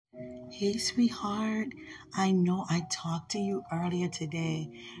Hey, sweetheart. I know I talked to you earlier today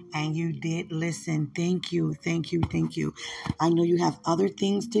and you did listen. Thank you, thank you, thank you. I know you have other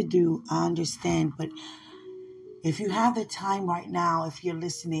things to do. I understand. But if you have the time right now, if you're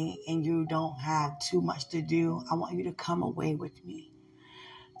listening and you don't have too much to do, I want you to come away with me.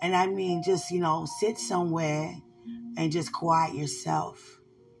 And I mean, just, sit somewhere and just quiet yourself.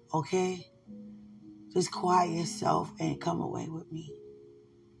 Okay? Just quiet yourself and come away with me.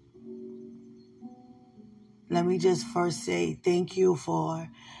 Let me just first say thank you for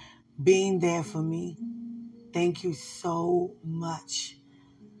being there for me. Thank you so much.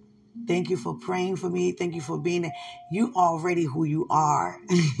 Thank you for praying for me. Thank you for being there. You already who you are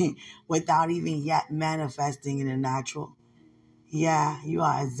without even yet manifesting in the natural. Yeah, you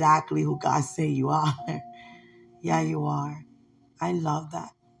are exactly who God say you are. Yeah, you are. I love that.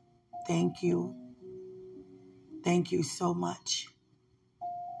 Thank you. Thank you so much.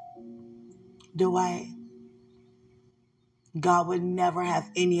 God would never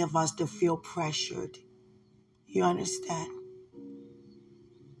have any of us to feel pressured. You understand?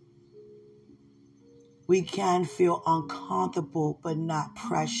 We can feel uncomfortable but not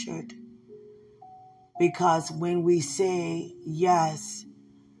pressured. Because when we say yes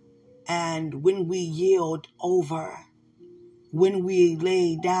and when we yield over, when we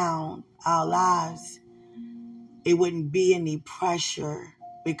lay down our lives, it wouldn't be any pressure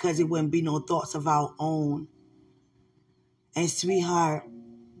because it wouldn't be no thoughts of our own. And sweetheart,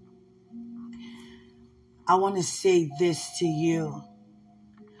 I want to say this to you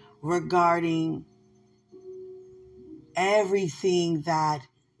regarding everything that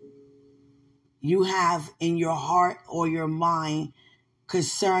you have in your heart or your mind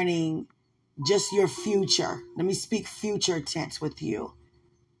concerning just your future. Let me speak future tense with you.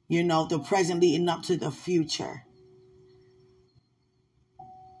 The present leading up to the future.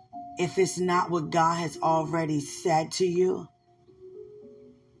 If it's not what God has already said to you,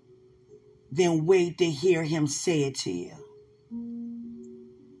 then wait to hear him say it to you.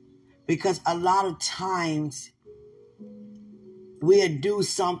 Because a lot of times we'll do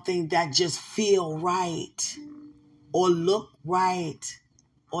something that just feel right or look right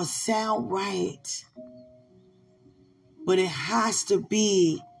or sound right. But it has to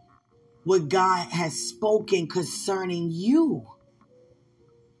be what God has spoken concerning you.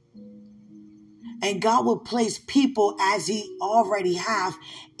 And God will place people as he already have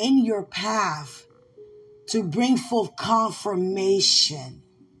in your path to bring forth confirmation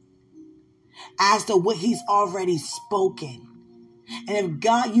as to what he's already spoken. And if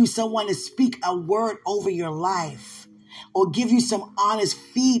God used someone to speak a word over your life or give you some honest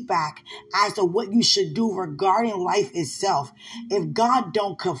feedback as to what you should do regarding life itself, if God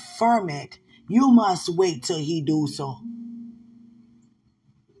don't confirm it, you must wait till he do so.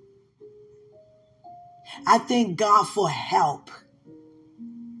 I thank God for help.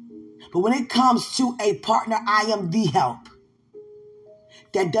 But when it comes to a partner, I am the help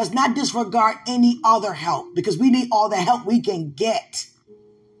that does not disregard any other help, because we need all the help we can get.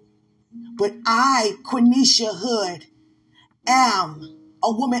 But I, Quenisha Hood, am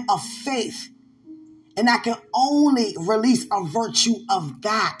a woman of faith, and I can only release a virtue of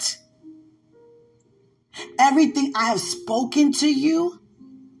that. Everything I have spoken to you,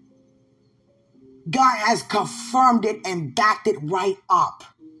 God has confirmed it and backed it right up.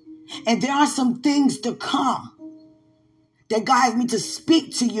 And there are some things to come that God has me to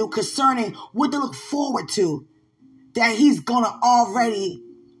speak to you concerning what to look forward to, that he's going to already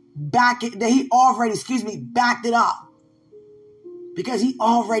backed it up, because he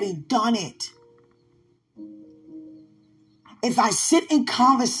already done it. If I sit and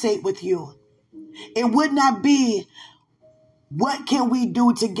conversate with you, it would not be what can we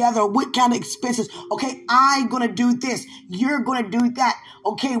do together? What kind of expenses? Okay, I'm going to do this. You're going to do that.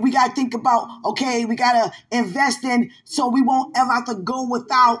 Okay, we got to think about, we got to invest in so we won't ever have to go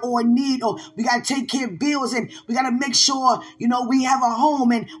without or need, or we got to take care of bills, and we got to make sure, we have a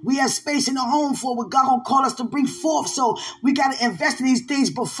home and we have space in the home for what God going to call us to bring forth. So we got to invest in these things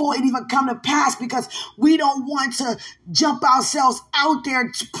before it even come to pass, because we don't want to jump ourselves out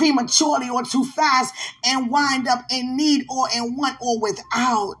there prematurely or too fast and wind up in need or in want or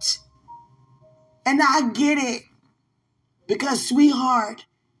without. And I get it, because sweetheart,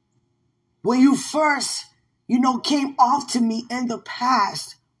 when you first, came off to me in the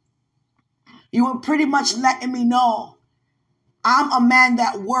past, you were pretty much letting me know I'm a man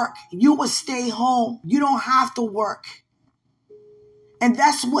that work. You will stay home. You don't have to work. And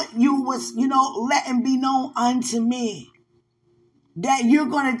that's what you was, letting be known unto me, that you're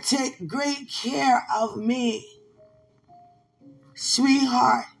going to take great care of me.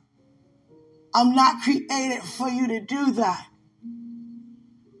 Sweetheart, I'm not created for you to do that.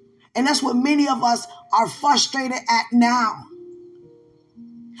 And that's what many of us are frustrated at now.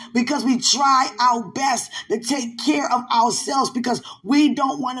 Because we try our best to take care of ourselves because we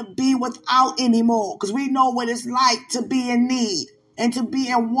don't want to be without anymore. Because we know what it's like to be in need and to be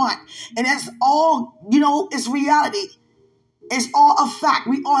in want. And that's all, it's reality. It's all a fact.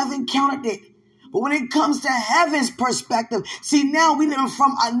 We all have encountered it. But when it comes to heaven's perspective, see, now we live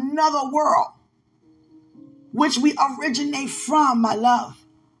from another world, which we originate from, my love.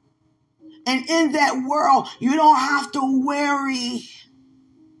 And in that world, you don't have to worry.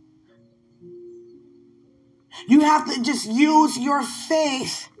 You have to just use your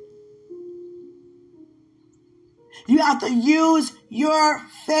faith. You have to use your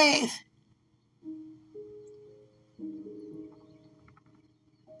faith.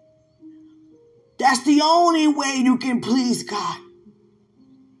 That's the only way you can please God.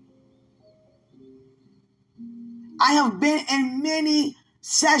 I have been in many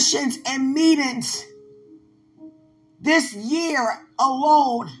sessions and meetings this year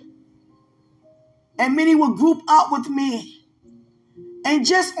alone. And many will group up with me. And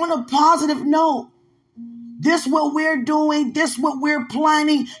just on a positive note, this what we're doing, this what we're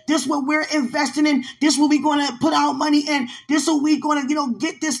planning, this what we're investing in, this what we're going to put our money in, this what we're going to,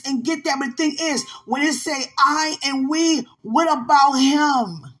 get this and get that. But the thing is, when it say I and we, what about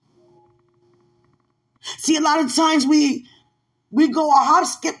him? See, a lot of times we go a hop,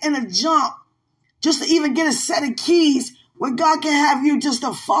 skip, and a jump just to even get a set of keys where God can have you just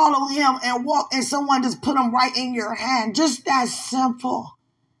to follow him and walk and someone just put them right in your hand. Just that simple.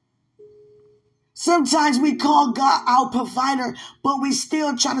 Sometimes we call God our provider, but we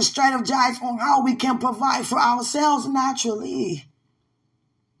still try to strategize on how we can provide for ourselves naturally.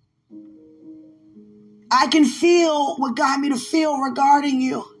 I can feel what God had me to feel regarding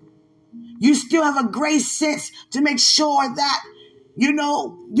you. You still have a great sense to make sure that, you're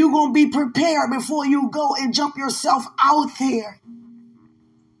going to be prepared before you go and jump yourself out there.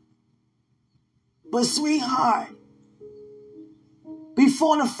 But sweetheart,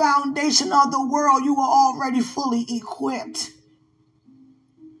 before the foundation of the world, you were already fully equipped.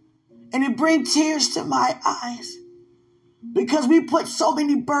 And it brings tears to my eyes because we put so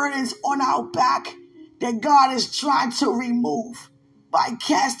many burdens on our back that God is trying to remove by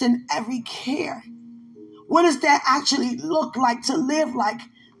casting every care. What does that actually look like to live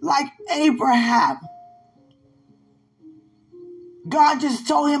like Abraham? God just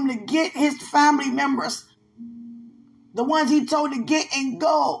told him to get his family members, the ones he told to get, and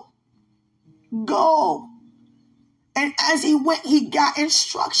go. Go. And as he went, he got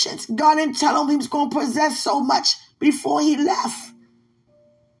instructions. God didn't tell him he was going to possess so much before he left.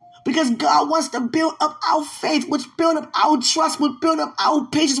 Because God wants to build up our faith, which build up our trust, which build up our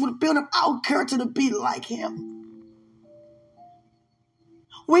patience, which build up our character to be like him.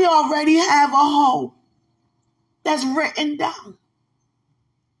 We already have a hope that's written down.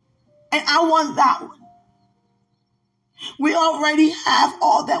 And I want that one. We already have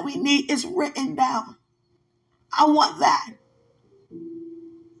all that we need. It's written down. I want that.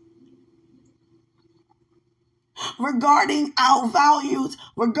 Regarding our values,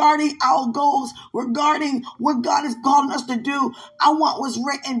 regarding our goals, regarding what God is calling us to do, I want what's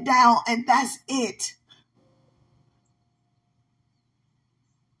written down, and that's it.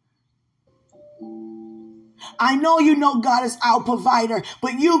 I know God is our provider,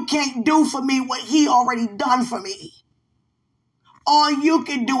 but you can't do for me what he already done for me. All you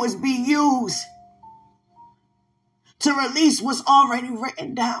can do is be used to release what's already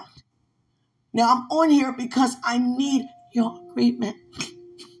written down. Now I'm on here because I need your agreement.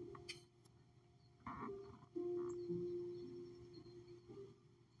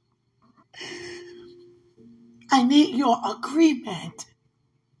 I need your agreement.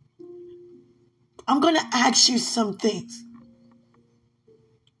 I'm going to ask you some things.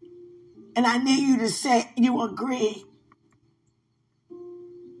 And I need you to say you agree.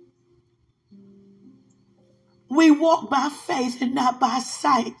 We walk by faith and not by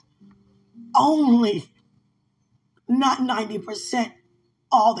sight. Only. Not 90%.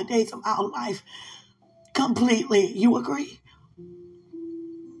 All the days of our life. Completely. You agree?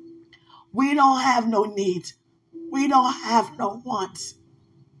 We don't have no needs. We don't have no wants.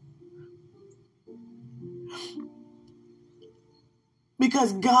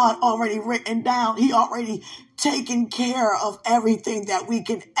 Because God already written down, he already taken care of everything that we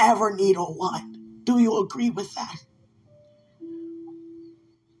can ever need or want. Do you agree with that?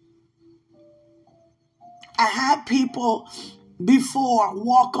 I had people before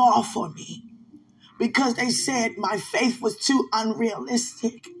walk off on me because they said my faith was too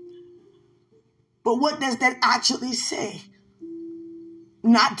unrealistic. But what does that actually say?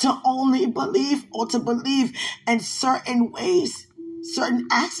 Not to only believe or to believe in certain ways, certain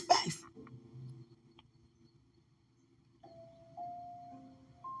aspects.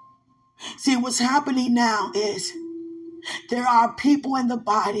 See, what's happening now is there are people in the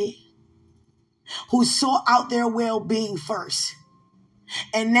body who sought out their well-being first.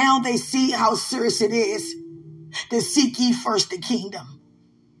 And now they see how serious it is to seek ye first the kingdom.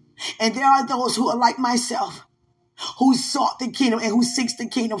 And there are those who are like myself, who sought the kingdom and who seeks the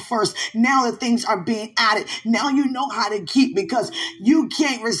kingdom first. Now the things are being added. Now you know how to keep, because you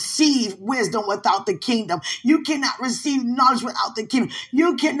can't receive wisdom without the kingdom. You cannot receive knowledge without the kingdom.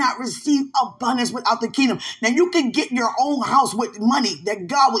 You cannot receive abundance without the kingdom. Now you can get your own house with money that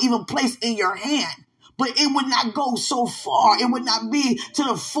God will even place in your hand, but it would not go so far. It would not be to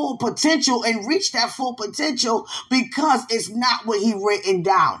the full potential and reach that full potential, because it's not what he written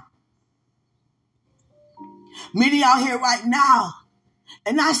down. Many out here right now,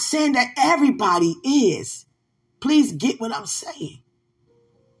 and not saying that everybody is. Please get what I'm saying.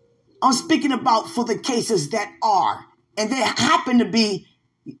 I'm speaking about for the cases that are, and there happen to be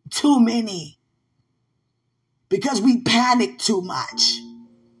too many, because we panic too much,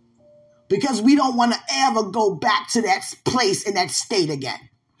 because we don't want to ever go back to that place in that state again.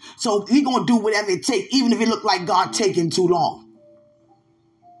 So we're going to do whatever it takes, even if it look like God taking too long.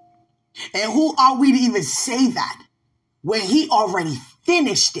 And who are we to even say that when he already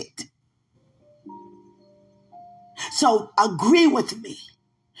finished it? So agree with me.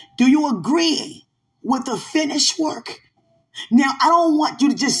 Do you agree with the finished work? Now, I don't want you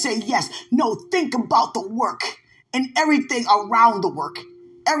to just say yes. No, think about the work and everything around the work,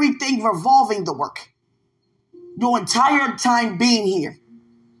 everything revolving the work, your entire time being here.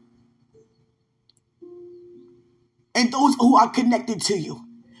 And those who are connected to you.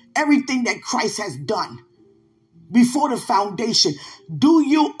 Everything that Christ has done before the foundation. Do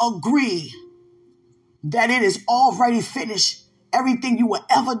you agree that it is already finished? Everything you will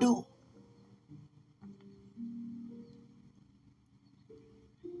ever do?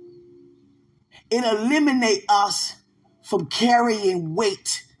 It eliminates us from carrying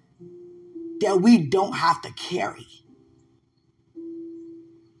weight that we don't have to carry.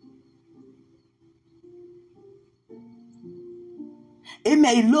 It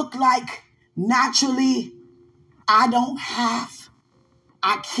may look like naturally I don't have,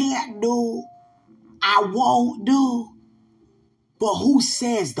 I can't do, I won't do. But who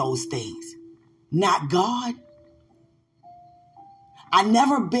says those things? Not God. I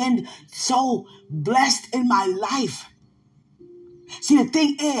never been so blessed in my life. See, the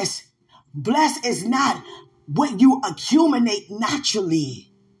thing is, blessed is not what you accumulate naturally.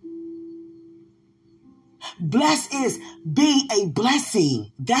 Blessed is being a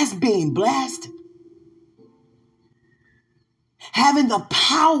blessing. That's being blessed. Having the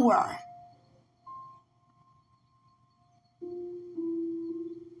power.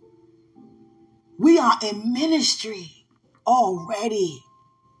 We are in ministry already.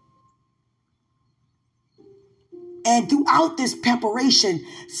 And throughout this preparation,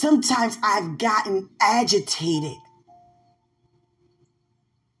 sometimes I've gotten agitated,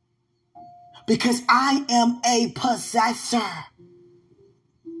 because I am a possessor.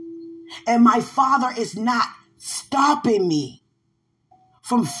 And my Father is not stopping me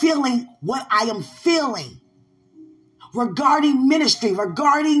from feeling what I am feeling regarding ministry,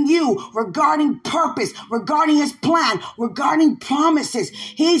 regarding you, regarding purpose, regarding his plan, regarding promises.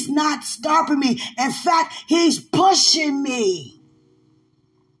 He's not stopping me. In fact, he's pushing me.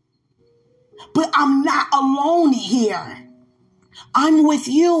 But I'm not alone here. I'm with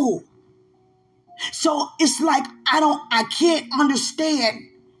you. So it's like I can't understand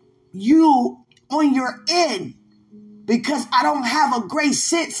you on your end, because I don't have a great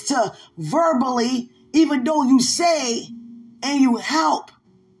sense to verbally, even though you say and you help.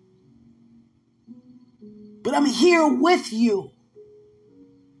 But I'm here with you.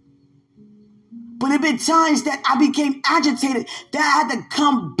 But there have been times that I became agitated, that I had to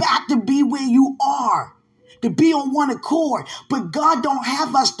come back to be where you are, to be on one accord. But God don't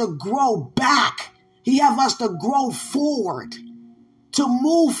have us to grow back. He have us to grow forward, to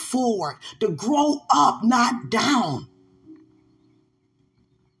move forward, to grow up, not down.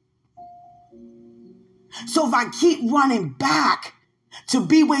 So if I keep running back to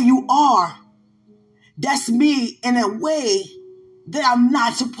be where you are, that's me in a way that I'm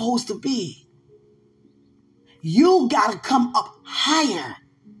not supposed to be. You got to come up higher,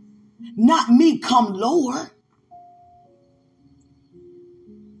 not me come lower.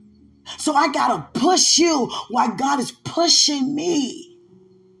 So I got to push you while God is pushing me.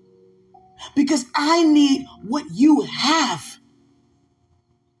 because I need what you have.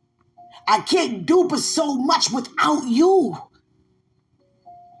 I can't do but so much without you.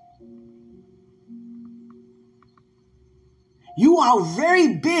 You are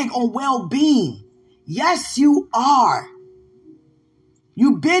very big on well-being. Yes, you are.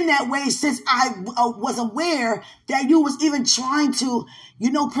 You've been that way since I was aware that you was even trying to,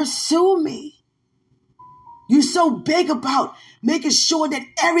 pursue me. You're so big about making sure that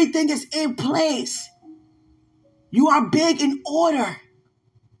everything is in place. You are big in order.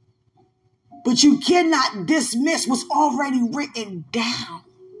 But you cannot dismiss what's already written down.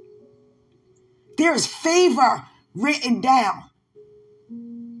 There's favor written down.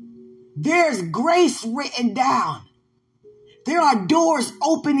 There's grace written down. There are doors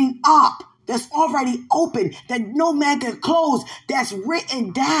opening up that's already open that no man can close. That's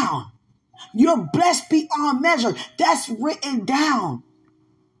written down. You're blessed beyond measure. That's written down.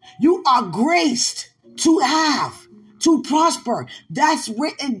 You are graced to have, to prosper. That's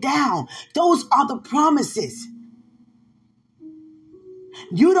written down. Those are the promises.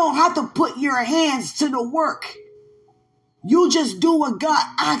 You don't have to put your hands to the work. You just do what God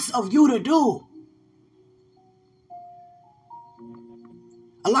asks of you to do.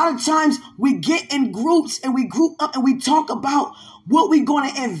 A lot of times we get in groups and we group up and we talk about what we're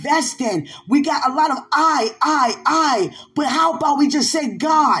going to invest in. We got a lot of I. But how about we just say,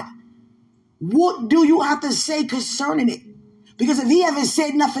 God, what do you have to say concerning it? Because if he haven't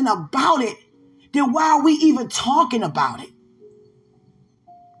said nothing about it, then why are we even talking about it?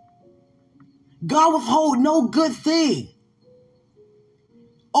 God withhold no good thing.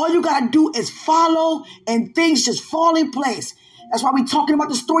 All you got to do is follow and things just fall in place. That's why we're talking about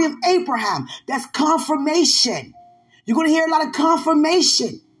the story of Abraham. That's confirmation. You're going to hear a lot of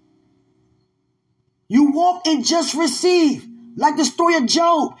confirmation. You walk and just receive. Like the story of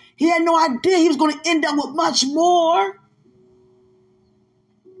Job. He had no idea he was going to end up with much more.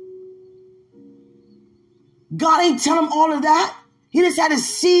 God ain't tell him all of that. He just had to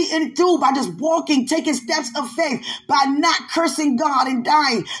see it through by just walking, taking steps of faith, by not cursing God and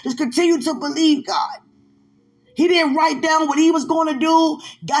dying. Just continue to believe God. He didn't write down what he was going to do,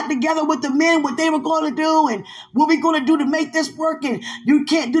 got together with the men, what they were going to do, and what we're going to do to make this work, and you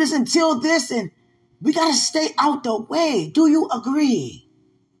can't do this until this, and we got to stay out the way. Do you agree?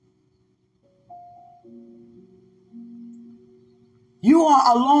 You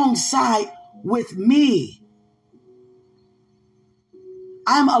are alongside with me.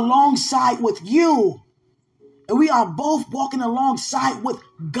 I'm alongside with you. And we are both walking alongside with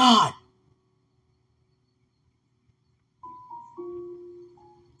God.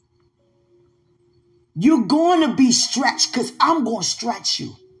 You're going to be stretched because I'm going to stretch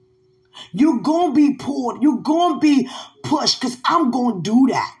you. You're going to be pulled. You're going to be pushed because I'm going to do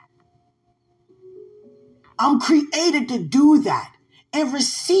that. I'm created to do that and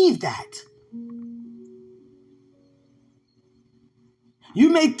receive that. You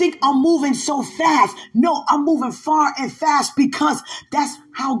may think I'm moving so fast. No, I'm moving far and fast because that's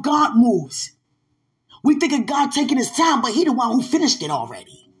how God moves. We think of God taking his time, but he the one who finished it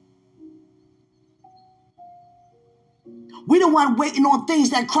already. We the one waiting on things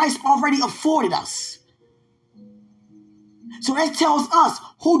that Christ already afforded us. So that tells us,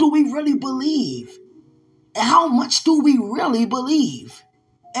 who do we really believe? And how much do we really believe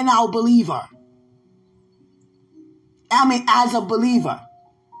in our believer? I mean, as a believer.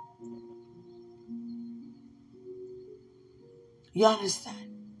 You understand?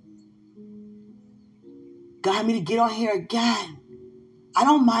 God had me to get on here again. I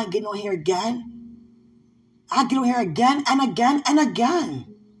don't mind getting on here again. I get on here again and again and again.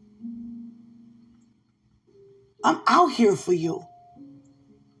 I'm out here for you.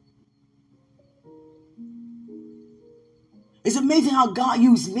 It's amazing how God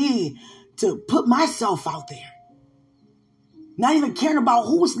used me to put myself out there. Not even caring about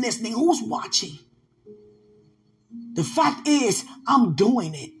who's listening, who's watching. The fact is, I'm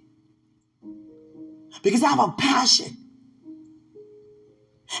doing it. Because I have a passion.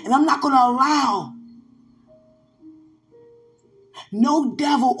 And I'm not going to allow no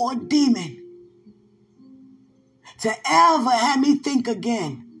devil or demon to ever have me think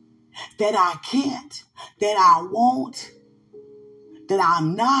again that I can't, that I won't, that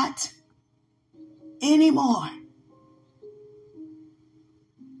I'm not anymore.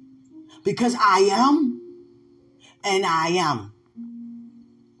 Because I am and I am.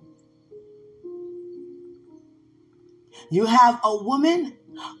 You have a woman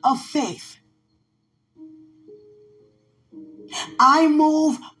of faith. I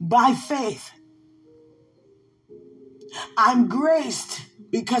move by faith. I'm graced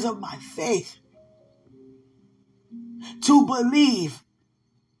because of my faith, to believe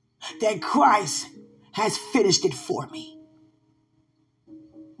that Christ has finished it for me.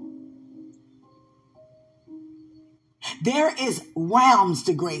 There is realms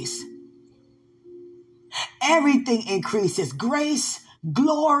to grace. Everything increases. Grace,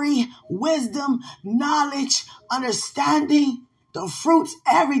 glory, wisdom, knowledge, understanding, the fruits,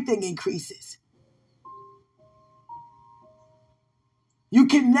 everything increases. You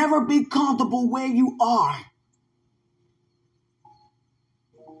can never be comfortable where you are.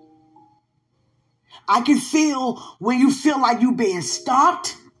 I can feel when you feel like you're being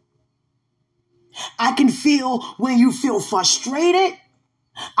stopped. I can feel when you feel frustrated.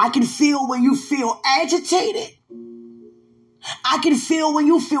 I can feel when you feel agitated. I can feel when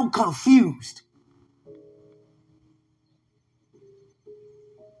you feel confused.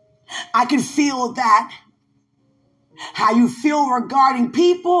 I can feel that how you feel regarding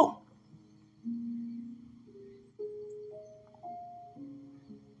people.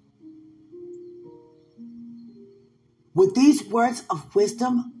 With these words of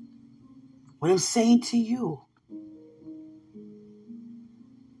wisdom, what I'm saying to you,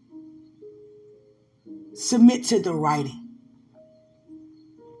 submit to the writing.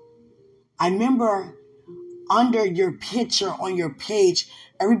 I remember under your picture on your page,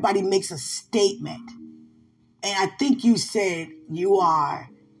 everybody makes a statement. And I think you said you are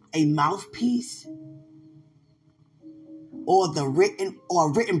a mouthpiece or a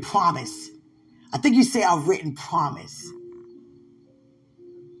written promise. I think you say a written promise.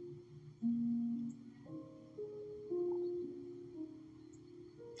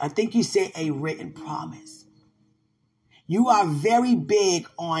 I think you say a written promise. You are very big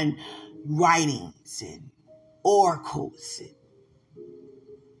on writings and oracles and,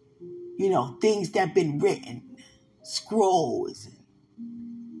 things that have been written, scrolls,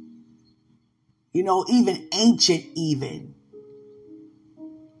 even ancient, even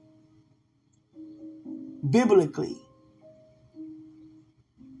biblically.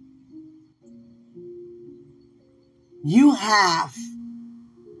 You have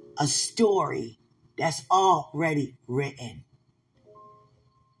a story that's already written.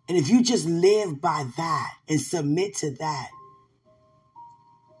 And if you just live by that and submit to that,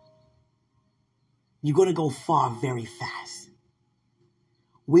 you're going to go far very fast.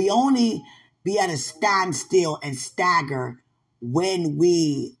 We only be at a standstill and stagger when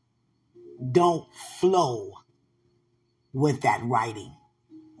we don't flow with that writing.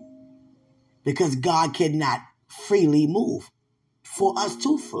 Because God cannot freely move for us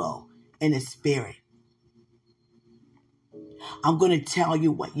to flow in the spirit. I'm going to tell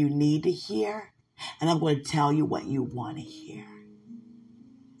you what you need to hear, and I'm going to tell you what you want to hear.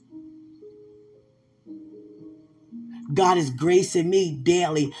 God is gracing me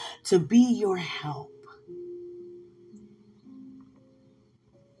daily to be your help.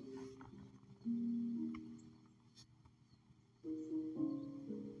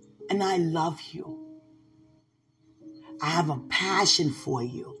 And I love you. I have a passion for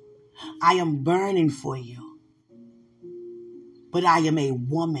you. I am burning for you. But I am a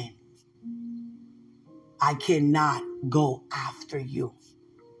woman. I cannot go after you.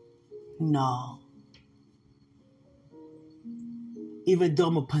 No. Even though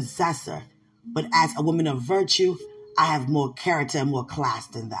I'm a possessor, but as a woman of virtue, I have more character and more class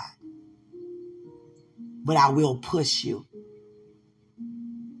than that. But I will push you.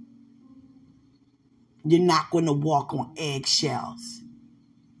 You're not going to walk on eggshells.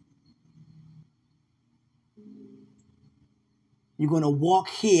 You're going to walk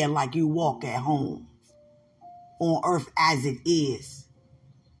here like you walk at home, on earth as it is.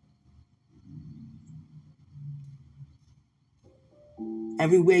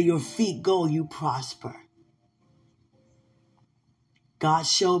 Everywhere your feet go, you prosper. God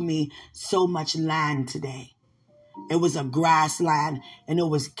showed me so much land today. It was a grassland and it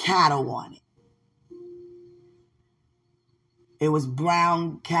was cattle on it. It was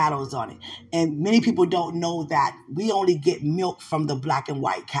brown cattle on it. And many people don't know that we only get milk from the black and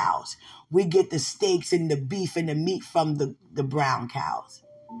white cows. We get the steaks and the beef and the meat from the brown cows.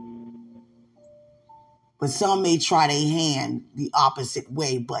 But some may try their hand the opposite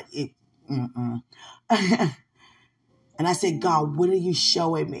way, but And I said, God, what are you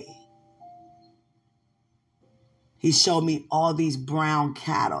showing me? He showed me all these brown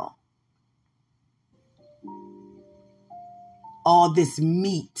cattle. All this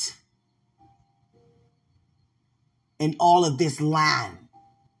meat. And all of this land.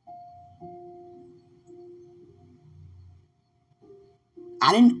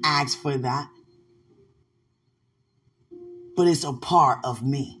 I didn't ask for that. but it's a part of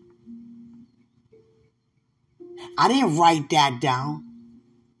me. I didn't write that down.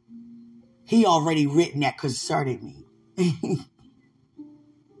 He already written that concerning me.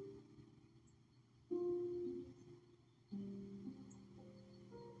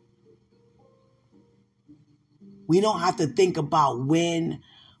 We don't have to think about when,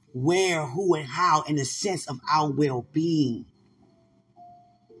 where, who, and how in the sense of our well-being.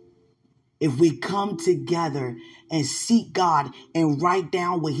 If we come together and seek God and write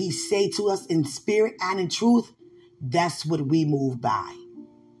down what he say to us in spirit and in truth, that's what we move by.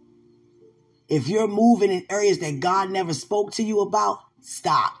 If you're moving in areas that God never spoke to you about,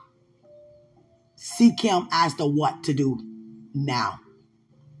 stop. Seek him as to what to do now.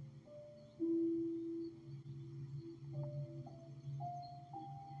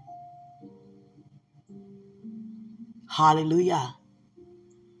 Hallelujah.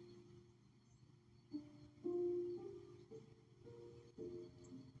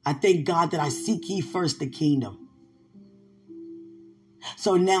 I thank God that I seek ye first the kingdom.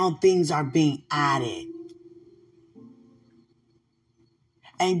 So now things are being added.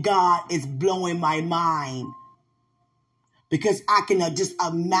 And God is blowing my mind because I can just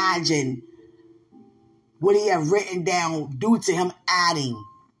imagine what he have written down due to him adding.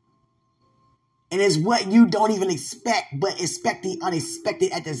 And it's what you don't even expect, but expect the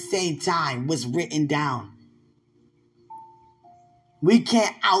unexpected at the same time, what's written down. We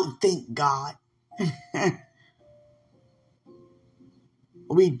can't outthink God.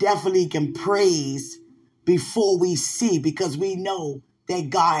 We definitely can praise before we see, because we know that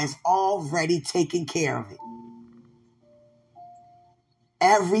God has already taken care of it.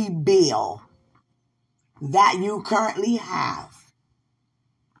 Every bill that you currently have,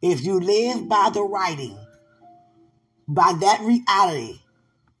 if you live by the writing, by that reality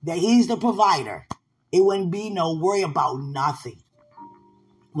that he's the provider, it wouldn't be no worry about nothing.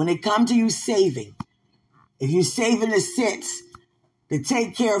 When it comes to you saving, if you're saving the sense to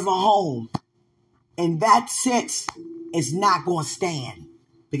take care of a home, in that sense, it's not going to stand,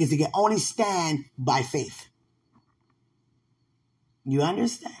 because it can only stand by faith. You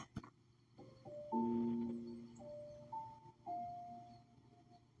understand?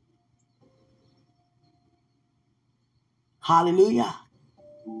 Hallelujah.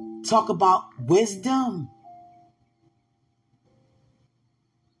 Talk about wisdom.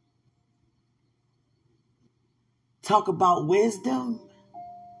 Talk about wisdom.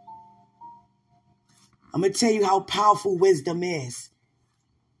 I'm going to tell you how powerful wisdom is.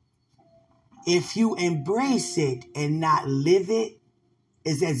 If you embrace it and not live it,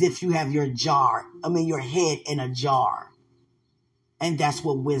 it's as if you have your head in a jar. And that's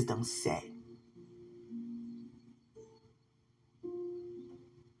what wisdom said.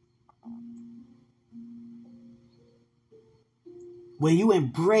 When you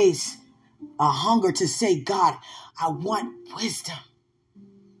embrace a hunger to say, God, I want wisdom.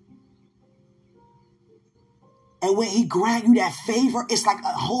 And when he grant you that favor, it's like a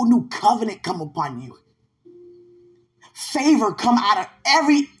whole new covenant come upon you. Favor come out of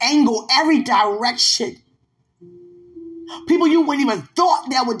every angle, every direction. People you wouldn't even thought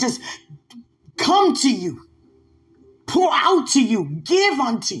that would just come to you, pour out to you, give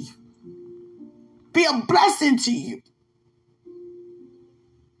unto you, be a blessing to you.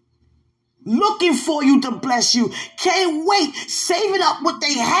 Looking for you to bless you. Can't wait. Saving up what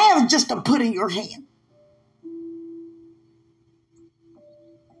they have just to put in your hand.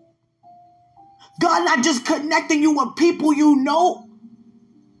 God not just connecting you with people you know.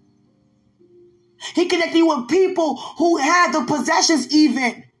 He connecting you with people who have the possessions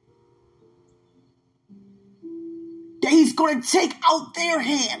even. That he's going to take out their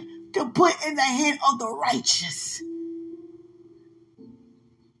hand to put in the hand of the righteous.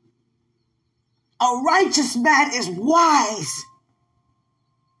 A righteous man is wise.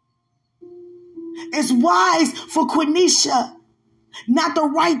 It's wise for Quenisha not to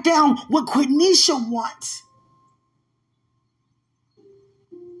write down what Quenisha wants.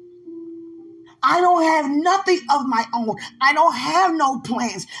 I don't have nothing of my own. I don't have no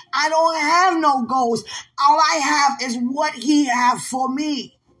plans. I don't have no goals. All I have is what he has for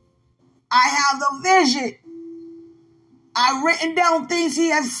me. I have the vision. I've written down things he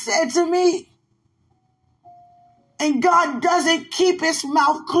has said to me. And God doesn't keep his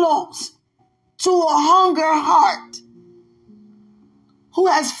mouth closed to a hunger heart who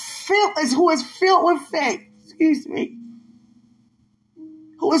is filled with faith. Excuse me.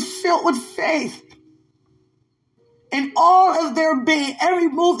 Who is filled with faith. And all of their being, every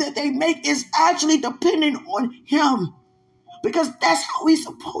move that they make is actually dependent on him. Because that's how we're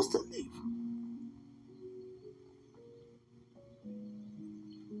supposed to live.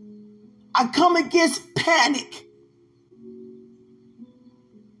 I come against panic.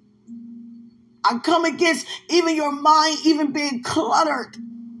 I come against even your mind even being cluttered.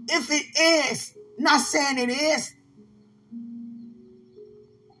 If it is, not saying it is.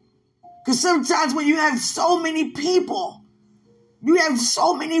 Because sometimes when you have so many people, you have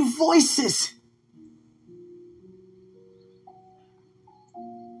so many voices.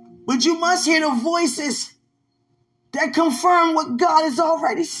 But you must hear the voices that confirm what God has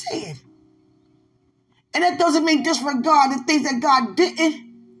already said. And that doesn't mean disregard the things that God didn't.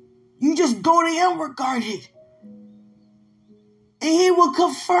 You just go to him regarding it. And he will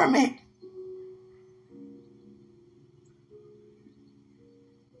confirm it.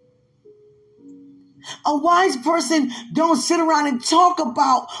 A wise person don't sit around and talk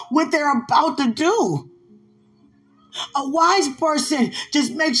about what they're about to do. A wise person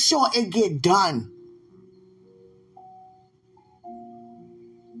just makes sure it get done.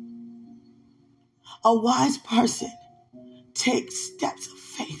 A wise person takes steps of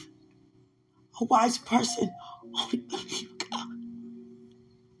faith. A wise person only believes God.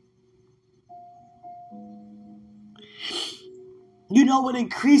 You know what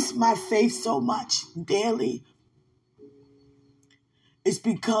increased my faith so much daily? It's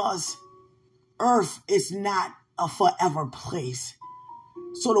because earth is not a forever place.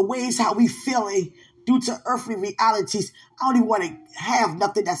 So the ways how we feeling due to earthly realities, I don't even want to have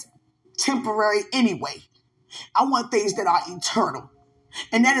nothing that's temporary anyway. I want things that are eternal.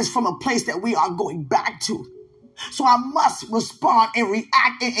 And that is from a place that we are going back to. So I must respond and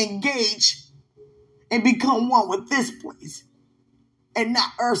react and engage and become one with this place and not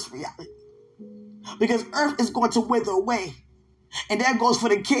earth's reality. Because earth is going to wither away. And that goes for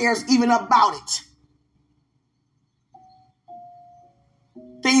the cares even about it.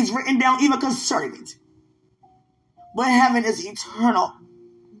 Things written down even concerning it. But heaven is eternal.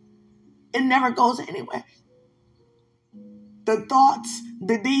 It never goes anywhere. The thoughts,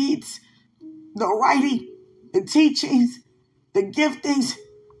 the deeds, the writing, the teachings, the giftings,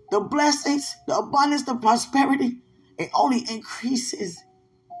 the blessings, the abundance, the prosperity, it only increases.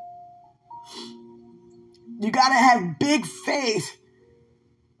 You got to have big faith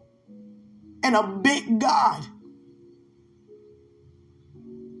and a big God.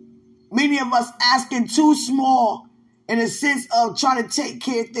 Many of us asking too small in a sense of trying to take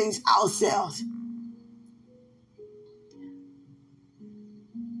care of things ourselves.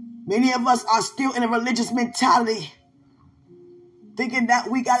 Many of us are still in a religious mentality, thinking that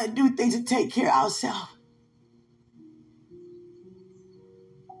we got to do things to take care of ourselves.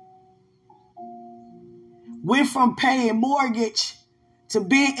 We're from paying mortgage to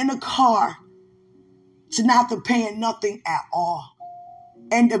being in a car to not to paying nothing at all.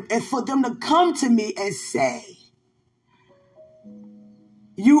 And for them to come to me and say,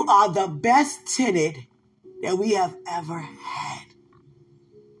 you are the best tenant that we have ever had.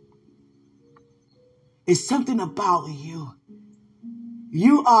 It's something about you.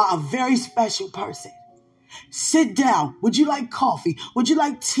 You are a very special person. Sit down. Would you like coffee? Would you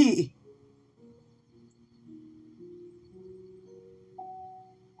like tea?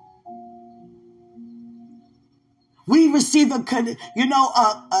 We received a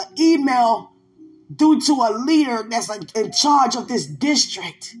email due to a leader that's in charge of this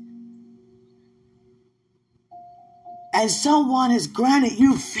district. And someone has granted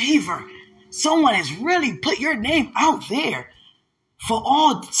you favor. Someone has really put your name out there for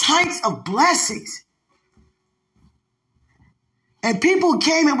all types of blessings. And people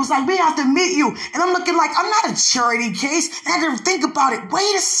came and was like, we have to meet you. And I'm looking like, I'm not a charity case. And I had to think about it.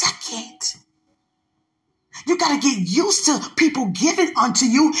 Wait a second. You got to get used to people giving unto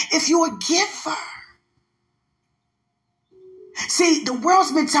you if you're a giver. See, the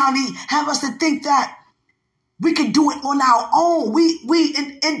world's mentality have us to think that we can do it on our own. We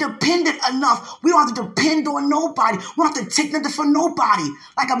independent enough. We don't have to depend on nobody. We don't have to take nothing from nobody.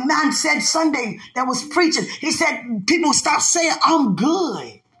 Like a man said Sunday that was preaching. He said, people stop saying, I'm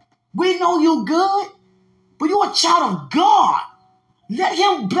good. We know you're good, but you're a child of God. Let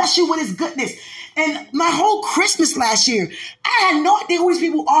him bless you with his goodness. And my whole Christmas last year, I had no idea who these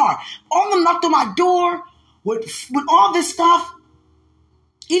people are. All of them knocked on my door with all this stuff.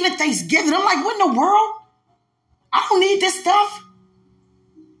 Even Thanksgiving. I'm like, what in the world? I don't need this stuff.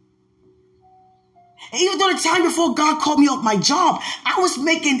 And even though the time before God called me off my job, I was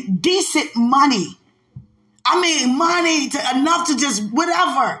making decent money. I made money enough to just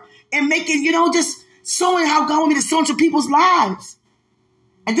whatever. And making, just showing how God wanted me to sow into people's lives.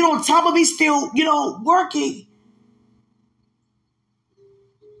 And then on top of me still, working.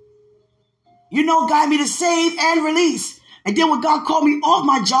 God me to save and release. And then when God called me off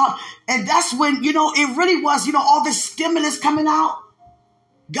my job, and that's when, it really was, all this stimulus coming out.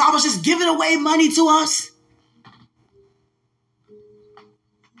 God was just giving away money to us.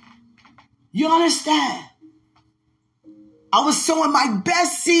 You understand? I was sowing my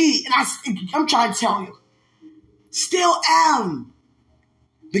best seed, and I'm trying to tell you, still am.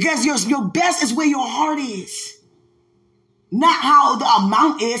 Because your best is where your heart is. Not how the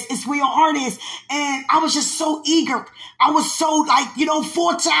amount is, it's where your heart is. And I was just so eager. I was so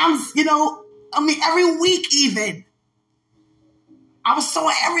 4 times, every week even. I was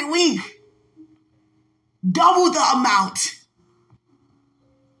sowing every week. Double the amount.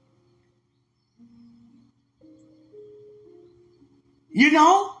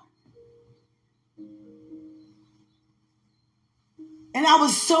 And I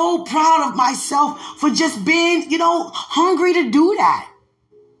was so proud of myself for just being, hungry to do that.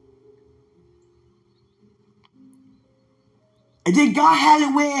 And then God had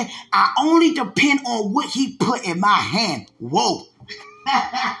it where I only depend on what he put in my hand. Whoa.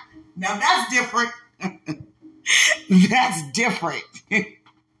 Now that's different. That's different.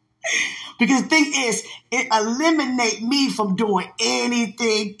 Because the thing is, it eliminates me from doing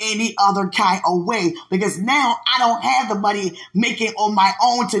anything any other kind of way. Because now I don't have the money making on my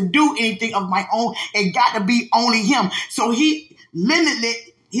own to do anything of my own. It got to be only him. So he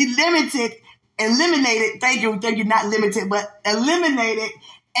eliminated, not limited, but eliminated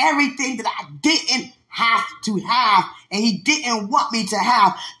everything that I didn't have to have. And he didn't want me to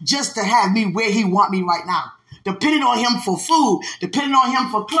have just to have me where he want me right now. Depending on him for food, depending on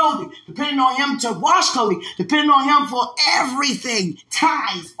him for clothing, depending on him to wash clothing, depending on him for everything,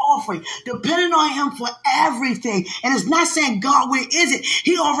 tithes, offering, depending on him for everything. And it's not saying, God, where is it?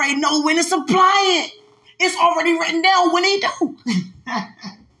 He already know when to supply it. It's already written down when he do.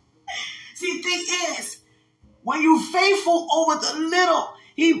 See, the thing is, when you faithful over the little,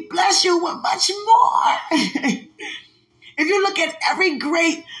 he bless you with much more. If you look at every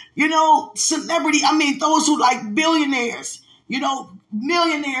great, celebrity, those who like billionaires,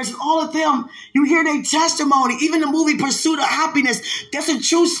 millionaires and all of them, you hear their testimony. Even the movie Pursuit of Happiness, that's a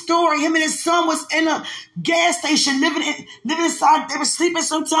true story. Him and his son was in a gas station, living inside. They were sleeping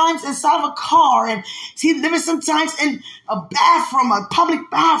sometimes inside of a car, and he living sometimes in a bathroom, a public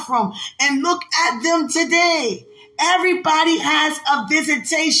bathroom. And look at them today. Everybody has a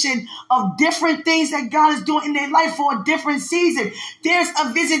visitation of different things that God is doing in their life for a different season. There's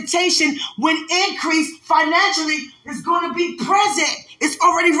a visitation when increase financially is going to be present. It's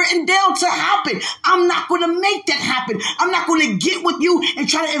already written down to happen. I'm not going to make that happen. I'm not going to get with you and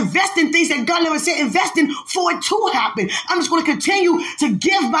try to invest in things that God never said invest in for it to happen. I'm just going to continue to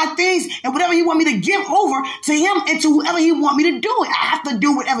give my things and whatever he want me to give over to him and to whoever he want me to do it. I have to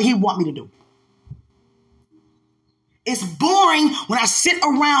do whatever he want me to do. It's boring when I sit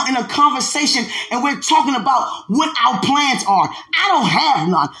around in a conversation and we're talking about what our plans are. I don't have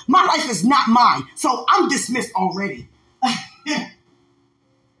none. My life is not mine. So I'm dismissed already.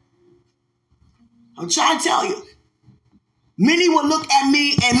 I'm trying to tell you. Many will look at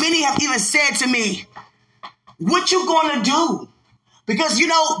me and many have even said to me, what you going to do? Because, we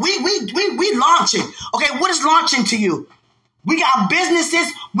launching. Okay, what is launching to you? We got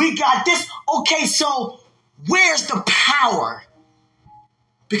businesses. We got this. Okay, so where's the power?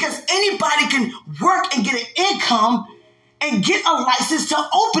 Because anybody can work and get an income and get a license to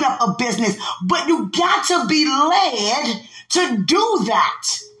open up a business. But you got to be led to do that.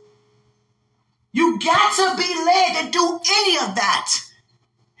 You got to be led to do any of that.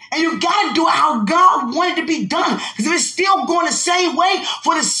 And you got to do it how God wanted to be done. Because if it's still going the same way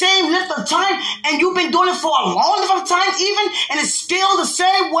for the same length of time, and you've been doing it for a long length of time even, and it's still the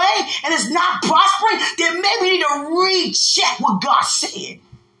same way, and it's not prospering, then maybe you need to recheck what God said.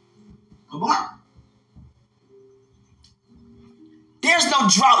 Come on. There's no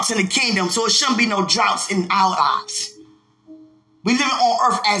droughts in the kingdom, so it shouldn't be no droughts in our lives. We live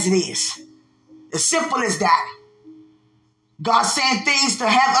on earth as it is. As simple as that. God's saying things to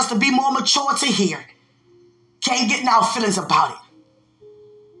have us to be more mature to hear. Can't get in our feelings about it.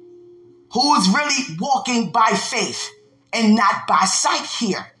 Who is really walking by faith and not by sight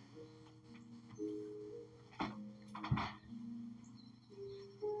here?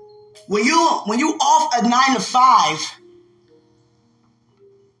 When you off a 9 to 5,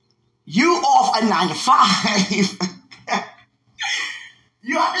 you off a 9 to 5.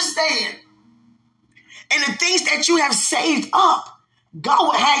 You understand? And the things that you have saved up, God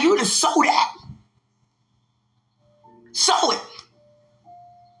will have you to sow that. Sow it.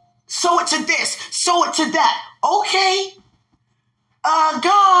 Sow it to this. Sow it to that. Okay.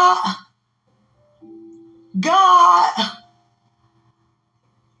 God,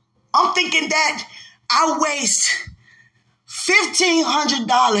 thinking that I waste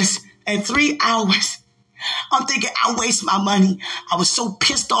 $1,500 in 3 hours. I'm thinking I waste my money. I was so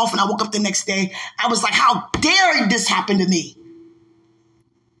pissed off when I woke up the next day. I was like, how dare this happen to me?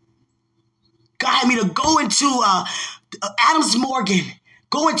 God had me to go into Adams Morgan,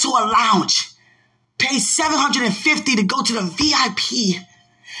 go into a lounge, pay $750 to go to the VIP,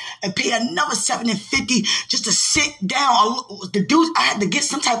 and pay another $750 just to sit down. The dude, I had to get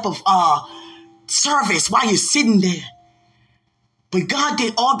some type of service while you're sitting there. But God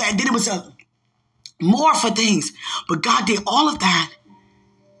did all that. Then it was more for things. But God did all of that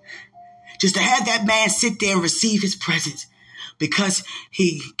just to have that man sit there and receive his presence, because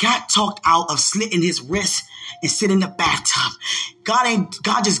he got talked out of slitting his wrist and sit in the bathtub.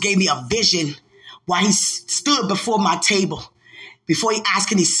 God just gave me a vision while he stood before my table. Before he asked,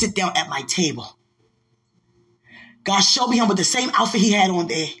 can he sit down at my table? God showed me him with the same outfit he had on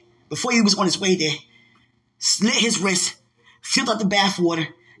there before he was on his way there. Slit his wrist, filled up the bath water,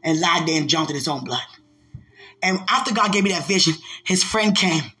 and lied there and jumped in his own blood. And after God gave me that vision, his friend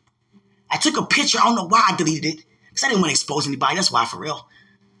came. I took a picture. I don't know why I deleted it, because I didn't want to expose anybody. That's why, for real.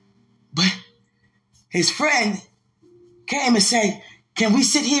 But his friend came and said, can we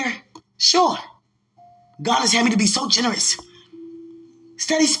sit here? Sure. God has had me to be so generous.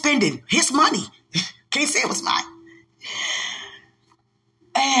 Steady spending his money. Can't say it was mine.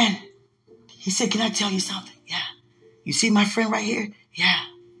 And he said, can I tell you something? Yeah. You see my friend right here? Yeah.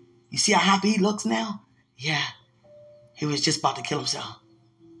 You see how happy he looks now? Yeah. He was just about to kill himself.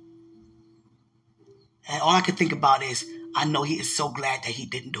 And all I could think about is, I know he is so glad that he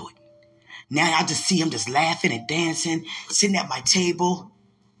didn't do it. Now I just see him just laughing and dancing, sitting at my table.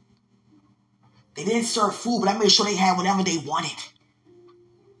 They didn't serve food, but I made sure they had whatever they wanted.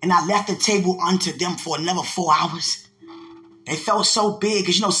 And I left the table unto them for another 4 hours. They felt so big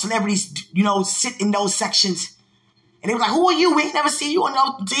because, celebrities, sit in those sections. And they were like, who are you? We ain't never seen you on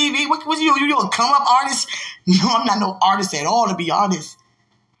no TV. What's you? You a come-up artist? No, I'm not no artist at all, to be honest.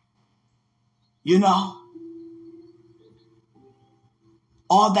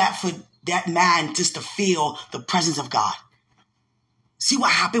 All that for that man just to feel the presence of God. See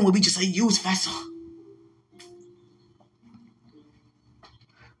what happened when we just a used vessel?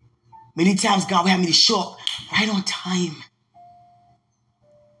 Many times God will have me to show up right on time.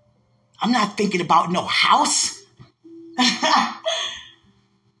 I'm not thinking about no house.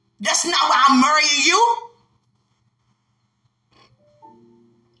 That's not why I'm marrying you.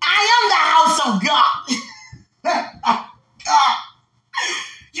 I am the house of God.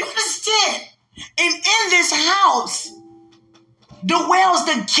 You understand? And in this house dwells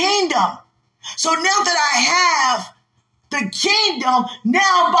the kingdom. So now that I have the kingdom,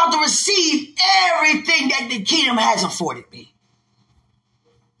 now I'm about to receive everything that the kingdom has afforded me,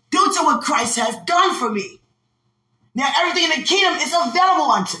 due to what Christ has done for me. Now everything in the kingdom is available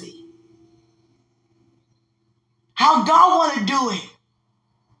unto me. How God want to do it.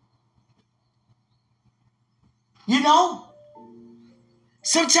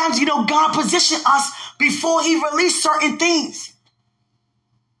 Sometimes, God positioned us before he released certain things.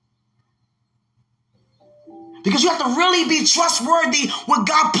 Because you have to really be trustworthy what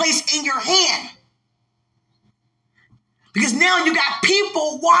God placed in your hand. Because now you got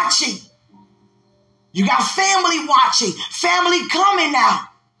people watching. You got family watching. Family coming now.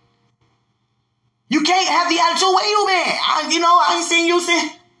 You can't have the attitude, where you been? I ain't seen you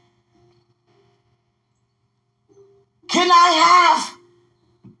since. Can I have?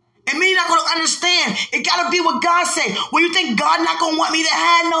 And me not going to understand. It got to be what God say. Well, you think God not going to want me to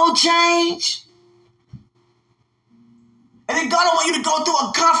have no change? And then God don't want you to go through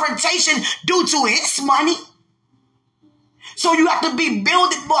a confrontation due to his money. So you have to be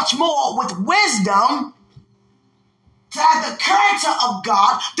builded much more with wisdom to have the character of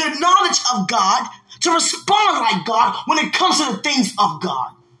God, the knowledge of God, to respond like God when it comes to the things of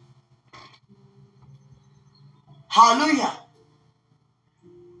God. Hallelujah.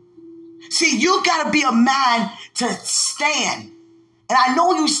 See, you got to be a man to stand. And I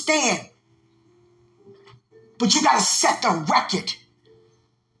know you stand. But you got to set the record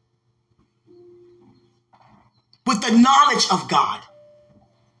with the knowledge of God.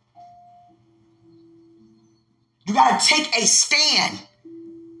 You got to take a stand.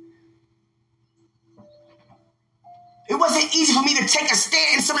 It wasn't easy for me to take a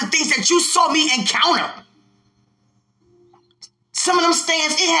stand in some of the things that you saw me encounter. Some of them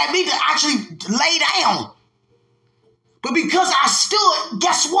stands, it had me to actually lay down. But because I stood,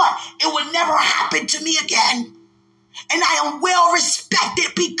 guess what? It would never happen to me again. And I am well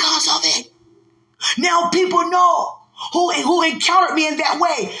respected because of it. Now people know who encountered me in that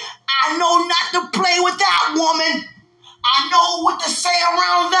way. I know not to play with that woman. I know what to say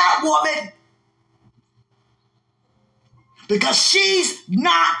around that woman. Because she's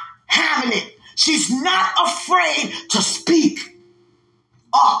not having it. She's not afraid to speak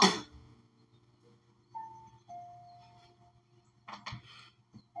up.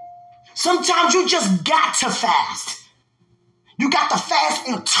 Sometimes you just got to fast. You got to fast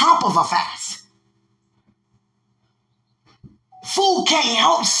on top of a fast. Food can't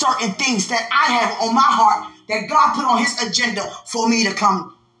help certain things that I have on my heart that God put on his agenda for me to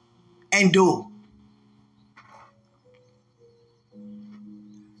come and do.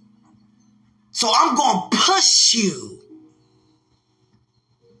 So I'm going to push you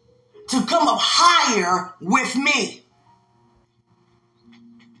to come up higher with me.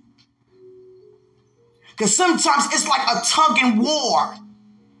 Because sometimes it's like a tug and war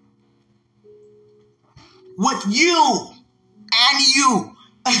with you and you.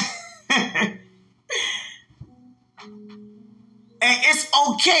 And it's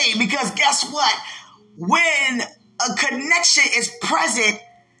okay because guess what? When a connection is present,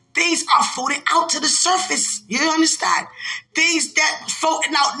 things are floating out to the surface. You understand? Things that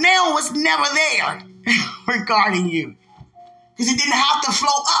floating out now was never there regarding you. Because it didn't have to flow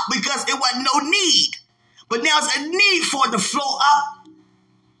up because it wasn't no need. But now it's a need for it to flow up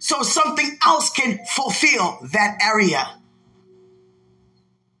so something else can fulfill that area.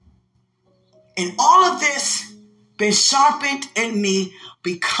 And all of this been sharpened in me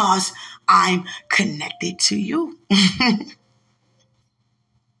because I'm connected to you.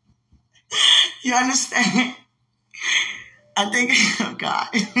 You understand? I think, oh God.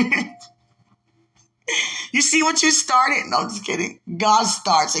 You see what you started? No, I'm just kidding. God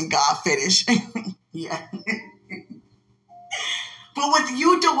starts and God finish. Yeah. But with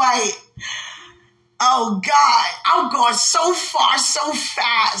you, Dwight, oh God, I'm going so far, so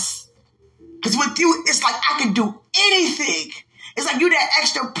fast. Because with you, it's like I can do anything. It's like you that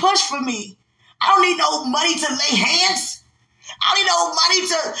extra push for me. I don't need no money to lay hands. I don't need no money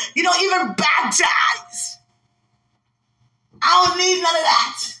to, even baptize. I don't need none of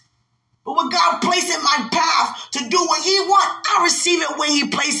that. But what God placed in my path to do what he wants, I receive it when he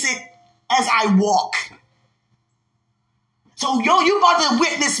placed it as I walk. So you about to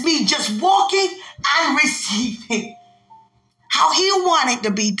witness me just walking and receiving how he wanted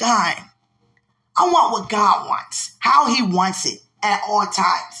to be done. I want what God wants, how he wants it at all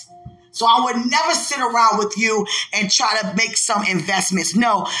times. So I would never sit around with you and try to make some investments.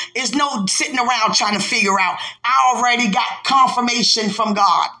 No, it's no sitting around trying to figure out. I already got confirmation from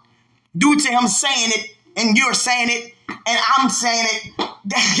God due to him saying it and you're saying it and I'm saying it.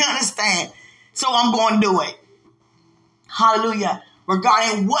 You understand? So I'm going to do it. Hallelujah.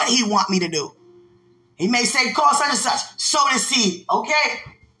 Regarding what he want me to do. He may say, call such and such, sow the seed. Okay.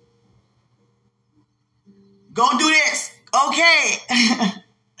 Go do this. Okay.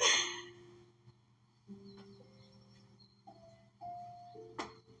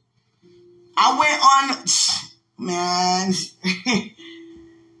 I went on, man,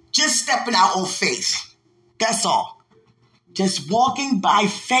 just stepping out on faith. That's all. Just walking by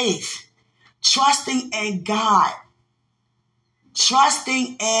faith. Trusting in God.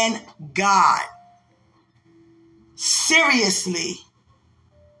 Trusting in God. Seriously.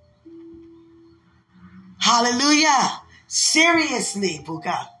 Hallelujah. Seriously,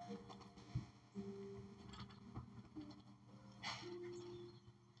 Buka.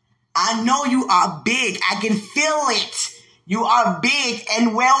 I know you are big. I can feel it. You are big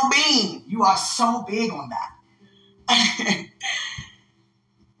and well-being. You are so big on that.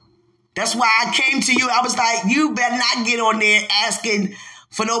 That's why I came to you. I was like, you better not get on there asking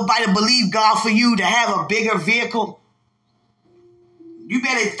for nobody to believe God for you to have a bigger vehicle. You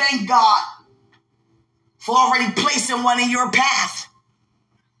better thank God for already placing one in your path.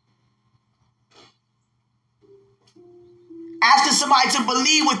 Asking somebody to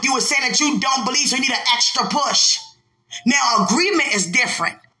believe with you is saying that you don't believe, so you need an extra push. Now, agreement is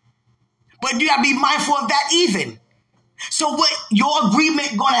different. But you got to be mindful of that even. So what, your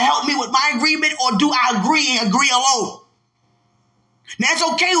agreement going to help me with my agreement, or do I agree and agree alone? Now, it's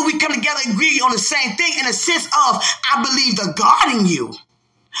okay when we come together and agree on the same thing in the sense of, I believe the God in you.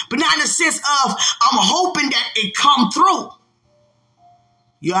 But not in the sense of, I'm hoping that it come through.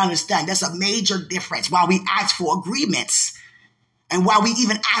 You understand? That's a major difference why we ask for agreements and why we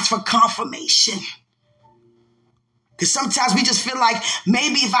even ask for confirmation. Because sometimes we just feel like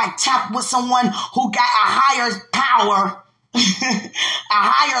maybe if I tap with someone who got a higher power, a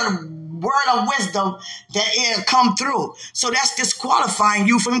higher word of wisdom, that it'll come through. So that's disqualifying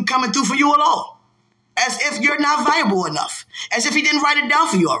you from coming through for you alone. as if you're not viable enough, as if he didn't write it down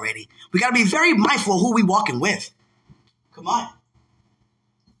for you already. We got to be very mindful of who we walking with. Come on.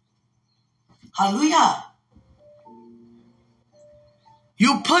 Hallelujah.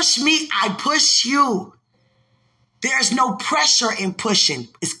 You push me, I push you. There's no pressure in pushing.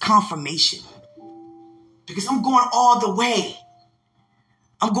 It's confirmation. Because I'm going all the way.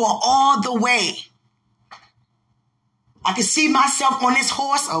 I'm going all the way. I can see myself on this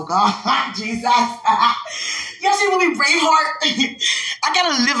horse. Oh, God. Jesus. Y'all see the movie Braveheart? I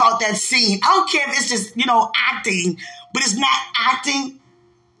got to live out that scene. I don't care if it's just, acting, but it's not acting.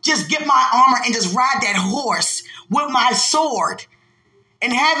 Just get my armor and just ride that horse with my sword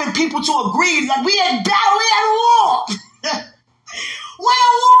and having people to agree, like, we had battle, we had war. What a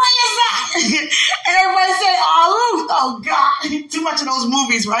war is that? And everybody say, oh, God. Too much of those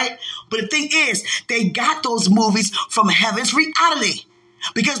movies, right? But the thing is, they got those movies from heaven's reality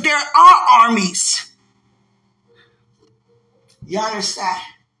because there are armies. You understand?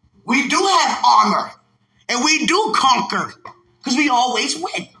 We do have armor and we do conquer because we always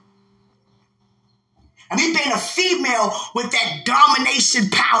win. And me being a female with that domination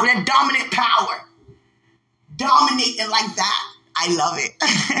power, that dominant power, dominating like that, I love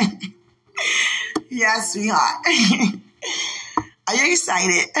it. Yes, sweetheart. Are you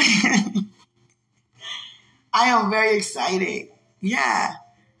excited? I am very excited. Yeah.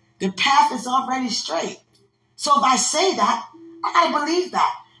 The path is already straight. So if I say that, I gotta believe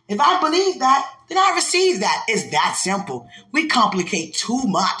that. If I believe that, then I receive that. It's that simple. We complicate too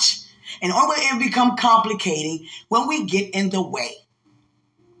much. And only way it become complicating when we get in the way.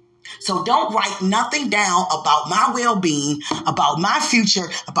 So don't write nothing down about my well-being, about my future,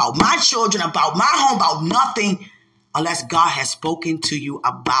 about my children, about my home, about nothing unless God has spoken to you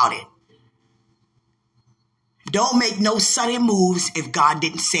about it. Don't make no sudden moves if God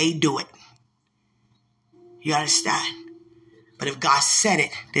didn't say do it. You understand? But if God said it,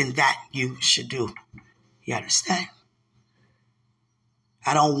 then that you should do. You understand?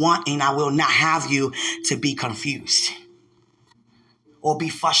 I don't want and I will not have you to be confused or be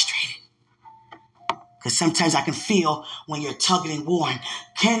frustrated. Because sometimes I can feel when you're tugging and warring.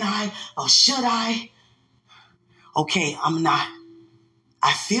 Can I or should I? Okay, I'm not.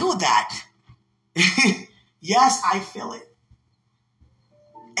 I feel that. Yes, I feel it.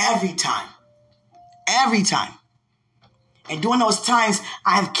 Every time. Every time. And during those times,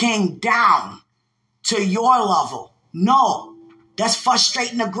 I have came down to your level. No, that's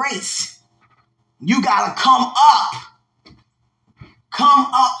frustrating the grace. You got to come up. Come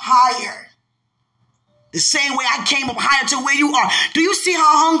up higher. The same way I came up higher to where you are. Do you see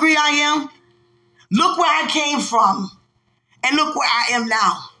how hungry I am? Look where I came from. And look where I am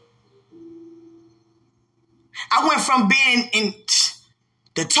now. I went from being in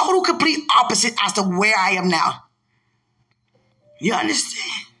the total complete opposite as to where I am now. You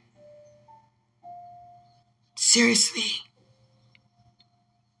understand? Seriously.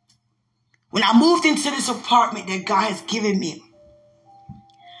 When I moved into this apartment that God has given me,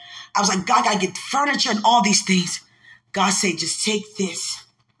 I was like, God, I gotta get furniture and all these things. God said, just take this.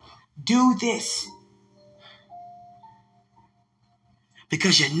 Do this.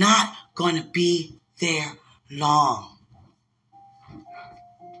 Because you're not going to be there long.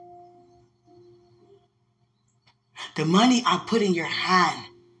 The money I put in your hand,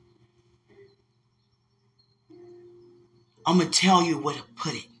 I'm going to tell you where to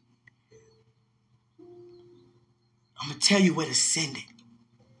put it. I'm going to tell you where to send it.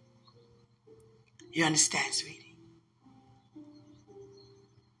 You understand, sweetie?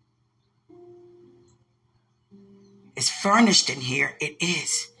 It's furnished in here. It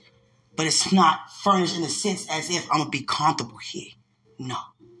is. But it's not furnished in the sense as if I'm going to be comfortable here. No.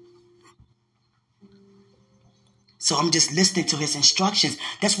 So I'm just listening to his instructions.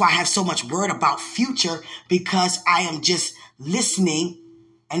 That's why I have so much word about future, because I am just listening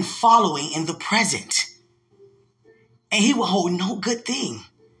and following in the present. And he will hold no good thing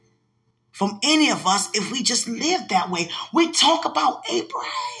from any of us if we just live that way. We talk about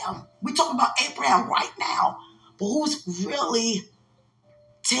Abraham. We talk about Abraham right now. But who's really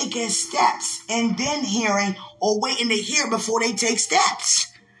taking steps and then hearing or waiting to hear before they take steps?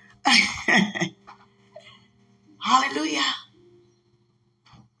 Hallelujah.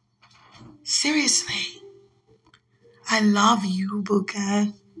 Seriously. I love you,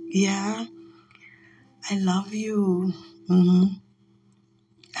 Buka. Yeah. I love you. I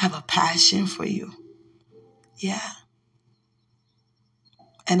have a passion for you. Yeah.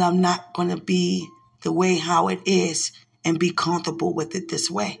 And I'm not going to be the way how it is and be comfortable with it this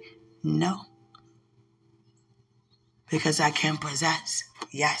way. No. Because I can possess.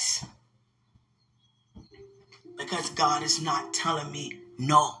 Yes. Because God is not telling me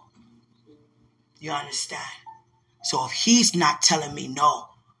no. You understand? So if he's not telling me no,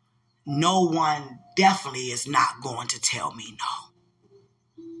 no one definitely is not going to tell me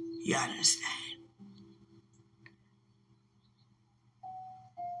no. You understand?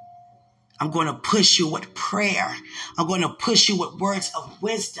 I'm going to push you with prayer. I'm going to push you with words of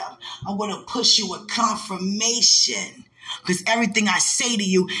wisdom. I'm going to push you with confirmation. Because everything I say to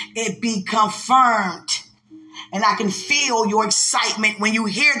you, it be confirmed. And I can feel your excitement when you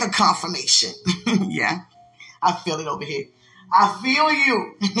hear the confirmation. Yeah, I feel it over here. I feel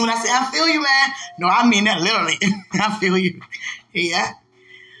you. When I say I feel you, man, no, I mean that literally. I feel you. Yeah,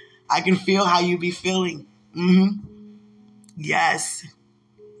 I can feel how you be feeling. Yes.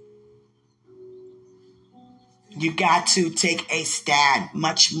 You got to take a stand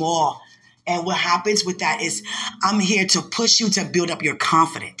much more. And what happens with that is I'm here to push you to build up your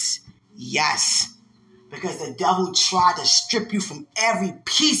confidence. Yes. Because the devil tried to strip you from every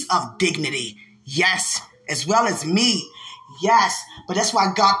piece of dignity. Yes. As well as me. Yes. But that's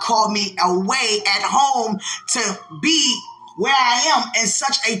why God called me away at home to be where I am in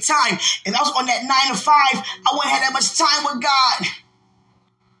such a time. If I was on that 9 to 5, I wouldn't have that much time with God.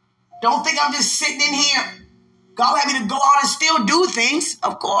 Don't think I'm just sitting in here. God had me to go out and still do things,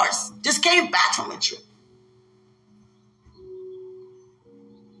 of course. Just came back from a trip.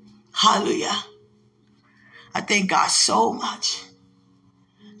 Hallelujah. I thank God so much.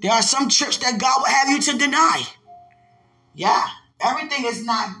 There are some trips that God will have you to deny. Yeah, everything is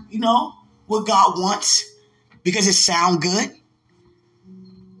not, what God wants because it sounds good.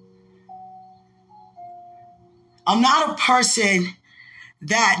 I'm not a person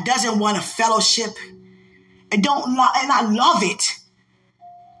that doesn't want a fellowship and I love it.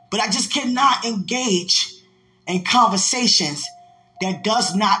 But I just cannot engage in conversations that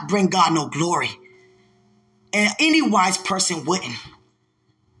does not bring God no glory. And any wise person wouldn't.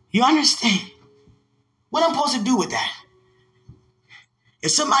 You understand? What I'm supposed to do with that?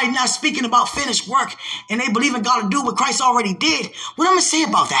 If somebody not speaking about finished work and they believe in God to do what Christ already did, what I'm going to say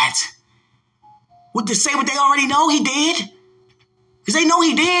about that? What to say what they already know he did? Because they know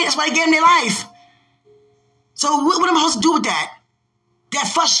he did. That's why he gave them their life. So what am I supposed to do with that? That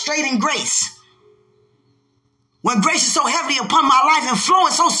frustrating grace. When grace is so heavily upon my life and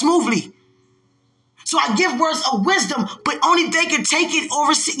flowing so smoothly. So I give words of wisdom, but only they can take it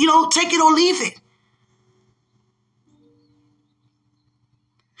take it or leave it.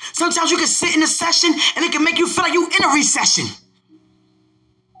 Sometimes you can sit in a session and it can make you feel like you in a recession.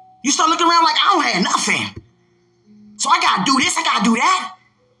 You start looking around like, I don't have nothing. So I got to do this, I got to do that.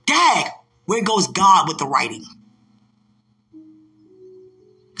 Dag, where goes God with the writing?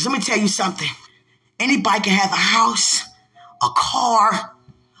 Because let me tell you something. Anybody can have a house, a car,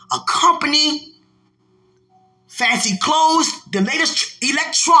 a company, fancy clothes, the latest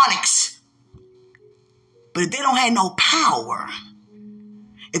electronics. But if they don't have no power,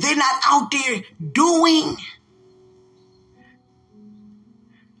 if they're not out there doing,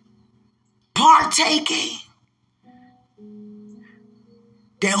 partaking,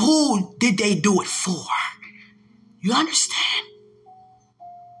 then who did they do it for? You understand?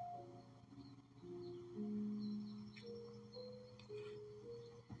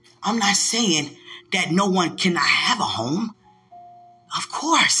 I'm not saying that no one cannot have a home. Of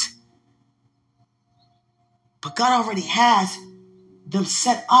course. But God already has them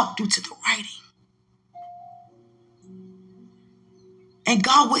set up due to the writing. And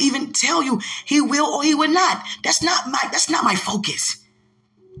God will even tell you he will or he will not. That's not my focus.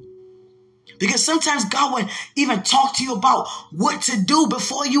 Because sometimes God will even talk to you about what to do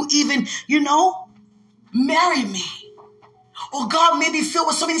before you even, marry me. Or God may be filled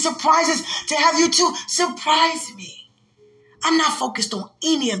with so many surprises to have you to surprise me. I'm not focused on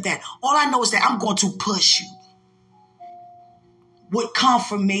any of that. All I know is that I'm going to push you with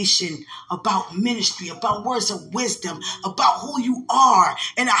confirmation about ministry, about words of wisdom, about who you are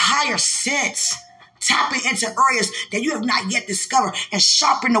in a higher sense. Tapping into areas that you have not yet discovered and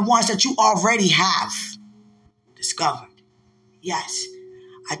sharpen the ones that you already have discovered. Yes,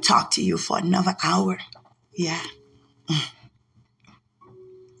 I talked to you for another hour. Yeah.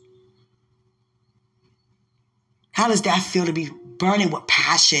 How does that feel to be burning with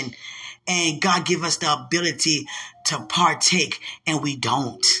passion and God give us the ability to partake and we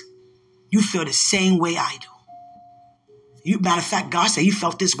don't? You feel the same way I do. Matter of fact, God said you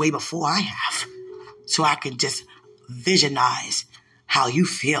felt this way before I have. So I can just visionize how you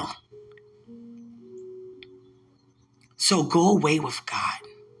feel. So go away with God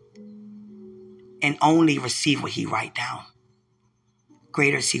and only receive what he write down.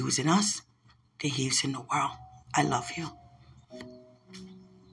 Greater is he who's in us than he who's in the world. I love you.